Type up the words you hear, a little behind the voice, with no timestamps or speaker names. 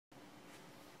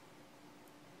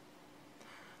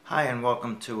Hi, and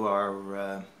welcome to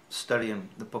our study in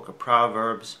the book of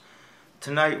Proverbs.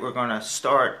 Tonight we're going to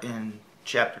start in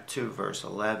chapter 2, verse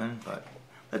 11, but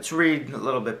let's read a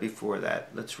little bit before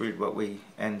that. Let's read what we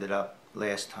ended up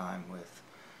last time with.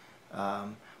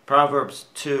 Proverbs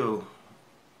 2,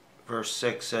 verse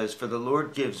 6 says, "For the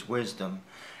Lord gives wisdom,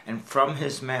 and from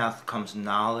his mouth comes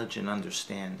knowledge and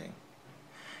understanding.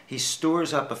 He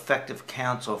stores up effective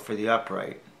counsel for the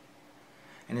upright,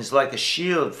 and is like a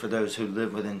shield for those who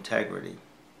live with integrity.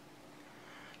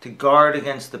 To guard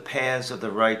against the paths of the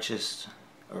righteous,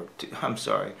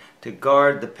 to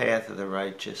guard the path of the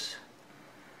righteous,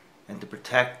 and to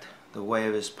protect the way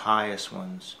of his pious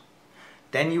ones.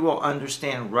 Then you will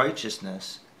understand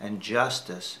righteousness and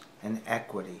justice and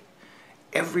equity,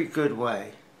 every good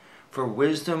way, for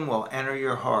wisdom will enter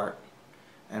your heart,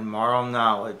 and moral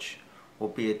knowledge will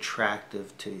be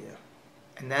attractive to you."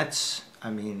 And that's,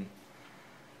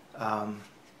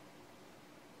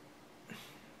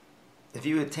 if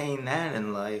you attain that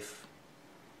in life,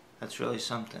 that's really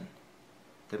something.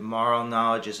 That moral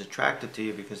knowledge is attractive to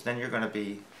you, because then you're going to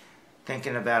be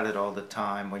thinking about it all the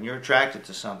time. When you're attracted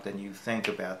to something, you think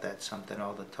about that something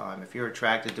all the time. If you're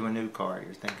attracted to a new car,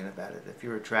 you're thinking about it. If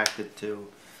you're attracted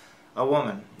to a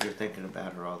woman, you're thinking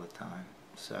about her all the time.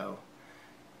 So,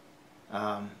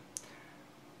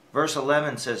 verse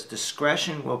 11 says,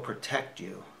 "Discretion will protect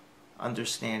you.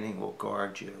 Understanding will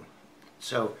guard you."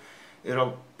 So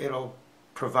it'll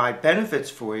provide benefits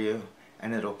for you,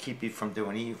 and it'll keep you from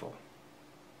doing evil.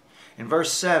 In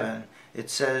verse 7,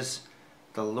 it says,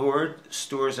 "The Lord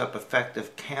stores up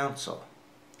effective counsel."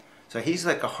 So he's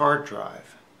like a hard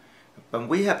drive. But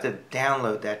we have to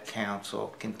download that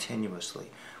counsel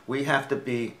continuously. We have to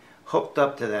be hooked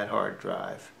up to that hard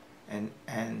drive and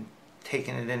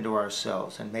taking it into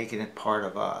ourselves and making it part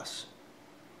of us.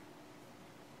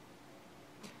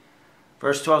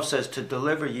 Verse 12 says, "To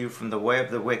deliver you from the way of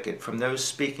the wicked, from those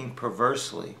speaking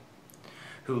perversely,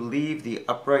 who leave the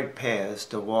upright paths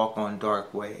to walk on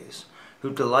dark ways,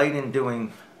 who delight in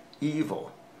doing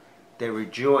evil, they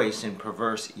rejoice in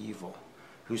perverse evil,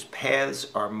 whose paths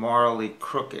are morally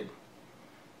crooked,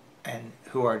 and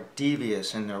who are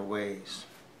devious in their ways."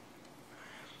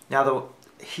 Now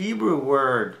the Hebrew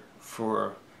word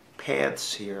for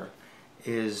paths here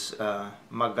is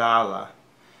magala.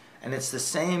 And it's the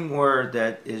same word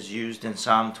that is used in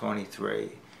Psalm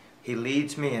 23. "He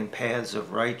leads me in paths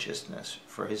of righteousness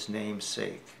for his name's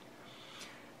sake."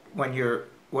 When you're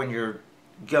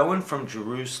going from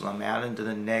Jerusalem out into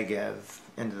the Negev,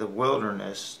 into the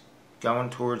wilderness,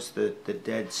 going towards the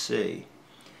Dead Sea,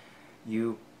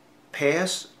 you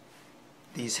pass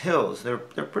these hills. They're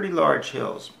pretty large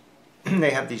hills.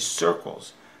 They have these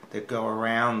circles that go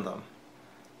around them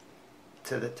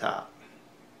to the top.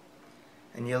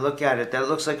 And you look at it, that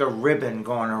looks like a ribbon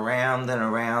going around and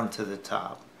around to the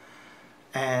top.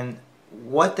 And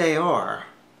what they are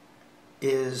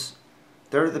is,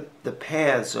 they're the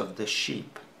paths of the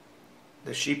sheep.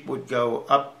 The sheep would go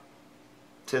up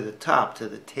to the top, to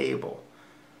the table.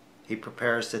 He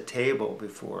prepares the table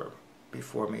before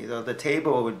me. Though the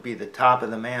table would be the top of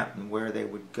the mountain where they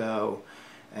would go,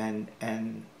 and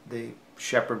the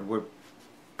shepherd would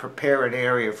prepare an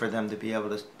area for them to be able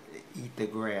to eat the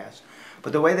grass.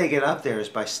 But the way they get up there is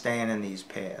by staying in these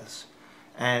paths.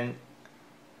 And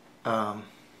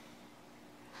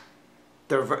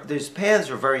these paths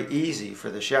are very easy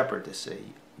for the shepherd to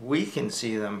see. We can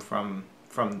see them from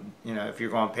if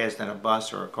you're going past in a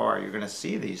bus or a car, you're going to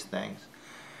see these things.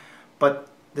 But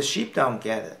the sheep don't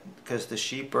get it, because the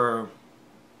sheep are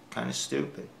kind of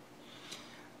stupid.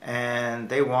 And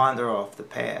they wander off the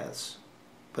paths.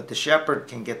 But the shepherd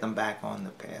can get them back on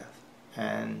the path.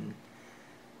 And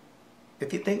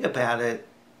if you think about it,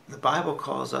 the Bible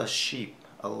calls us sheep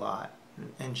a lot.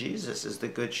 And Jesus is the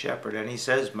good shepherd. And he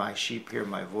says, "My sheep hear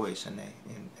my voice, and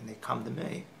they come to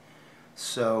me."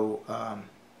 So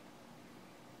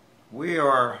we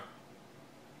are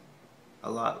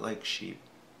a lot like sheep.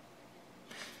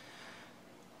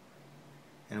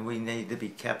 And we need to be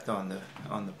kept on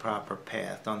the proper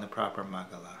path, on the proper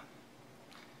magala.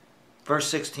 Verse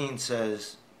 16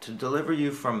 says, "To deliver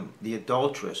you from the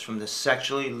adulteress, from the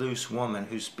sexually loose woman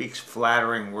who speaks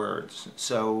flattering words."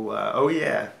 So,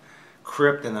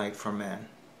 kryptonite for men.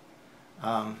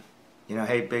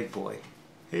 Hey, big boy.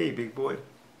 Hey, big boy.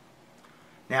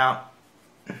 Now,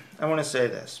 I want to say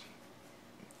this.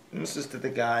 This is to the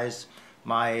guys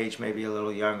my age, maybe a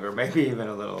little younger, maybe even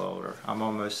a little older. I'm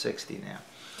almost 60 now.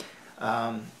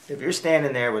 If you're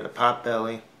standing there with a pot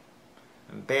belly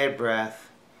and bad breath,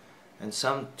 and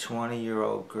some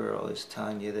 20-year-old girl is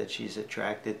telling you that she's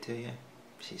attracted to you,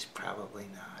 she's probably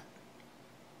not.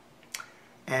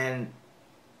 And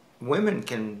women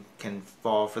can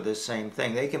fall for the same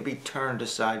thing. They can be turned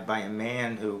aside by a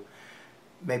man who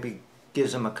maybe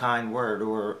gives them a kind word,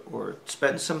 or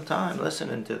spend some time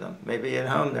listening to them. Maybe at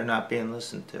home they're not being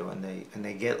listened to, and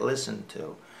they get listened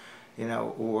to,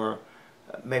 or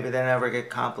maybe they never get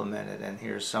complimented, and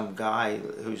here's some guy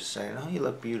who's saying, "Oh, you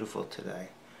look beautiful today."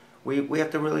 We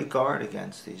have to really guard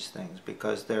against these things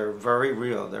because they're very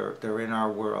real. They're in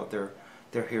our world.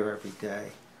 They're here every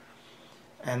day,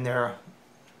 and they're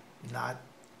not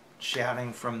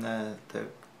shouting from the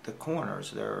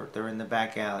corners. They're in the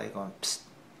back alley going, "Psst,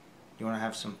 you want to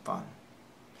have some fun?"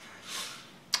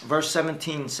 Verse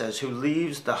 17 says, "Who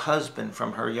leaves the husband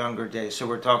from her younger days." So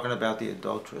we're talking about the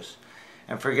adulteress.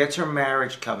 "And forgets her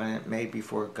marriage covenant made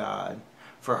before God.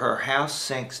 For her house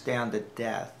sinks down to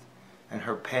death, and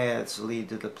her paths lead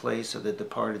to the place of the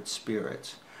departed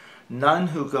spirits. None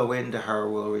who go into her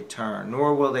will return,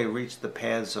 nor will they reach the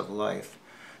paths of life.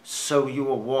 So you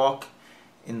will walk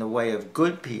in the way of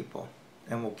good people,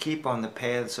 and will keep on the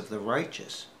paths of the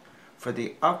righteous. For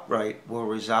the upright will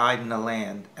reside in the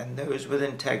land, and those with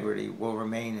integrity will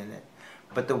remain in it.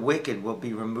 But the wicked will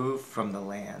be removed from the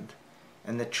land,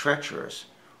 and the treacherous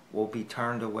will be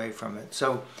turned away from it."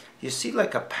 So you see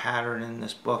like a pattern in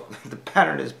this book. The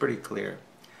pattern is pretty clear.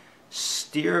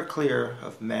 Steer clear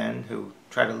of men who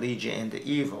try to lead you into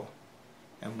evil,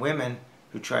 and women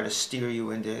who try to steer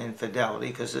you into infidelity,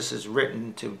 because this is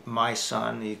written to my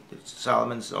son.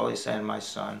 Solomon's always saying my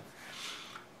son.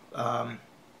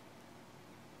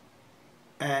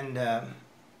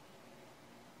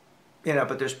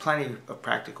 But there's plenty of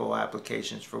practical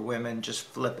applications for women. Just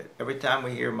flip it. Every time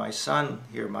we hear my son,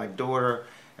 hear my daughter,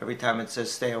 every time it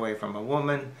says stay away from a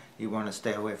woman, you want to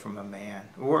stay away from a man.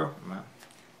 Or, well,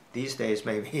 these days,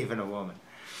 maybe even a woman.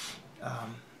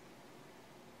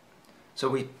 So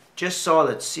we just saw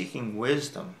that seeking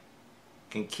wisdom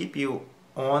can keep you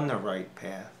on the right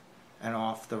path and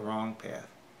off the wrong path.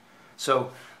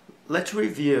 So let's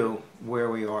review where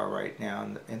we are right now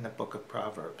in the book of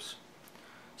Proverbs.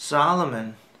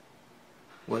 Solomon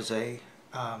was a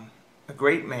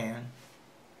great man,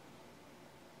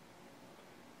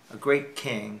 a great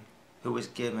king who was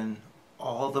given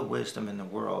all the wisdom in the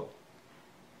world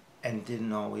and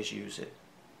didn't always use it.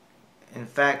 In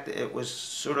fact, it was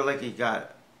sort of like he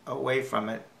got away from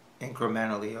it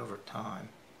incrementally over time.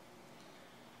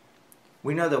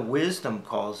 We know that wisdom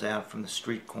calls out from the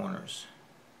street corners,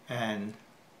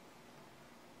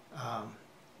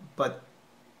 but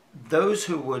those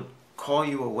who would call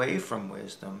you away from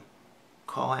wisdom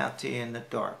call out to you in the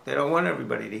dark. They don't want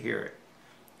everybody to hear it,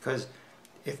 because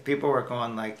if people are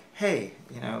going like, "Hey,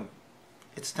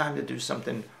 it's time to do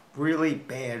something really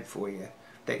bad for you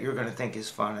that you're going to think is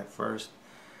fun at first,"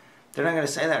 they're not going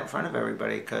to say that in front of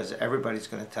everybody, because everybody's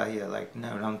going to tell you like,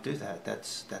 "No, don't do that.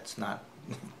 That's not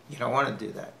you don't want to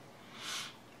do that."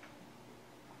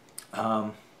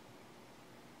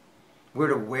 We're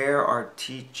to wear our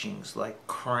teachings like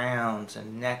crowns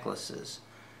and necklaces,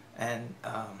 and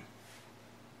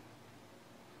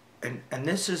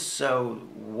this is so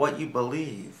what you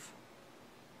believe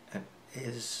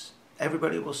is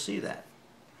everybody will see that.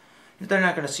 They're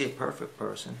not going to see a perfect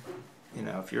person.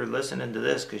 If you're listening to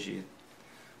this because you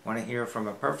want to hear from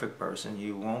a perfect person,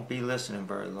 you won't be listening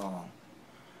very long.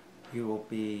 You will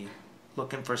be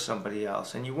looking for somebody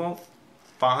else, and you won't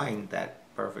find that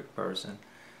perfect person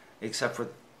except for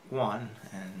one,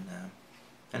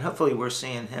 and hopefully we're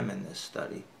seeing him in this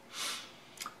study.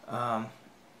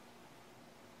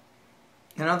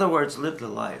 In other words, live the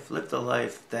life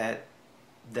that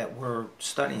we're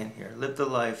studying here. Live the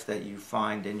life that you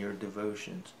find in your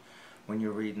devotions when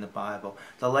you're reading the Bible,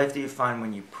 the life that you find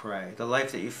when you pray, the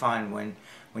life that you find when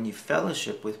you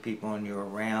fellowship with people and you're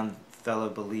around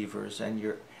fellow believers,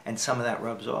 and some of that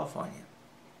rubs off on you.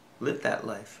 Live that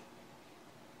life.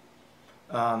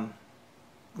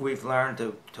 We've learned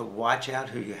to watch out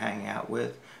who you hang out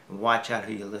with and watch out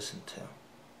who you listen to.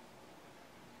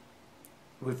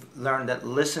 We've learned that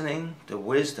listening to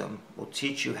wisdom will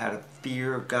teach you how to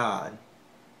fear God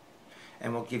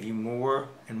and will give you more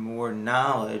and more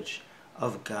knowledge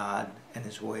of God and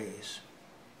His ways.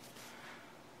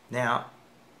 Now,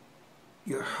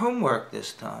 your homework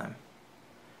this time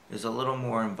is a little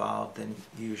more involved than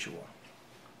usual.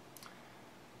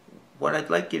 What I'd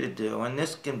like you to do, and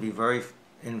this can be very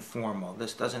informal,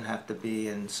 this doesn't have to be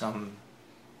in some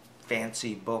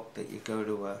fancy book that you go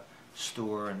to a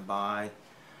store and buy.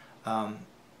 I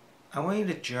want you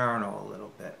to journal a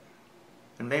little bit.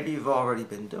 And maybe you've already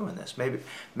been doing this.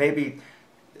 Maybe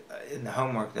in the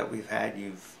homework that we've had,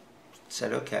 you've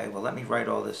said, okay, well, let me write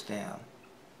all this down.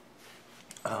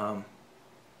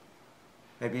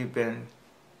 Maybe you've been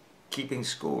keeping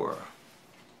score.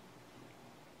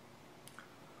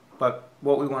 But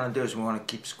what we want to do is we want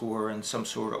to keep score in some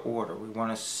sort of order. We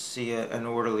want to see an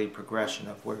orderly progression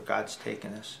of where God's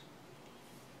taken us.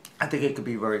 I think it could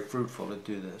be very fruitful to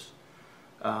do this.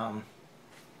 A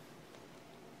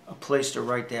place to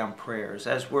write down prayers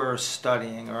as we're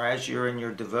studying or as you're in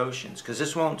your devotions, because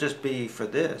this won't just be for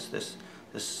this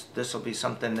will be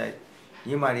something that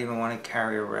you might even want to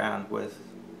carry around with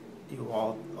you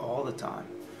all the time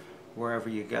wherever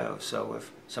you go. So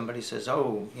if somebody says,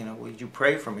 oh, would you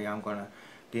pray for me, I'm going to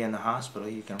be in the hospital,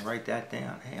 you can write that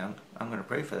down. Hey, I'm going to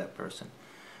pray for that person,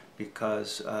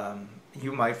 because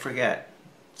you might forget.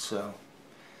 So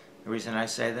the reason I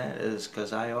say that is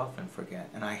because I often forget.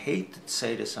 And I hate to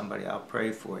say to somebody, I'll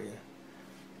pray for you,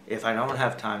 if I don't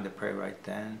have time to pray right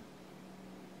then,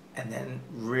 and then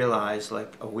realize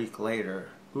like a week later,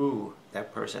 ooh,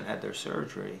 that person had their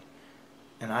surgery,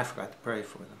 and I forgot to pray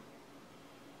for them.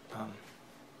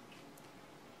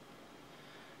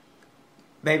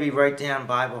 Maybe write down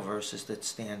Bible verses that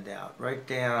stand out. Write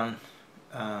down,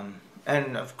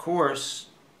 and of course,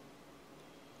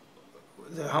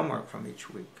 the homework from each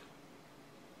week,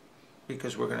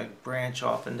 because we're going to branch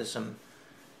off into some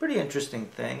pretty interesting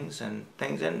things, and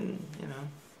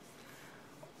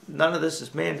none of this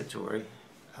is mandatory.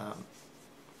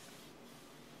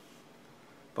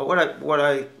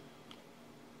 But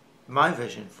my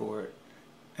vision for it,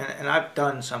 and I've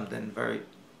done something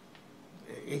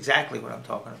exactly what I'm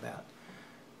talking about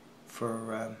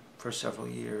for several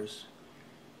years,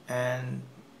 and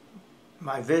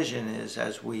my vision is,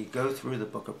 as we go through the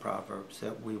book of Proverbs,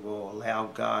 that we will allow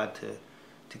God to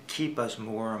keep us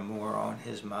more and more on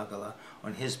His magala,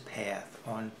 on His path,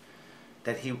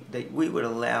 that we would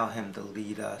allow Him to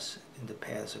lead us into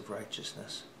paths of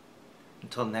righteousness.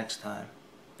 Until next time,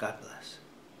 God bless.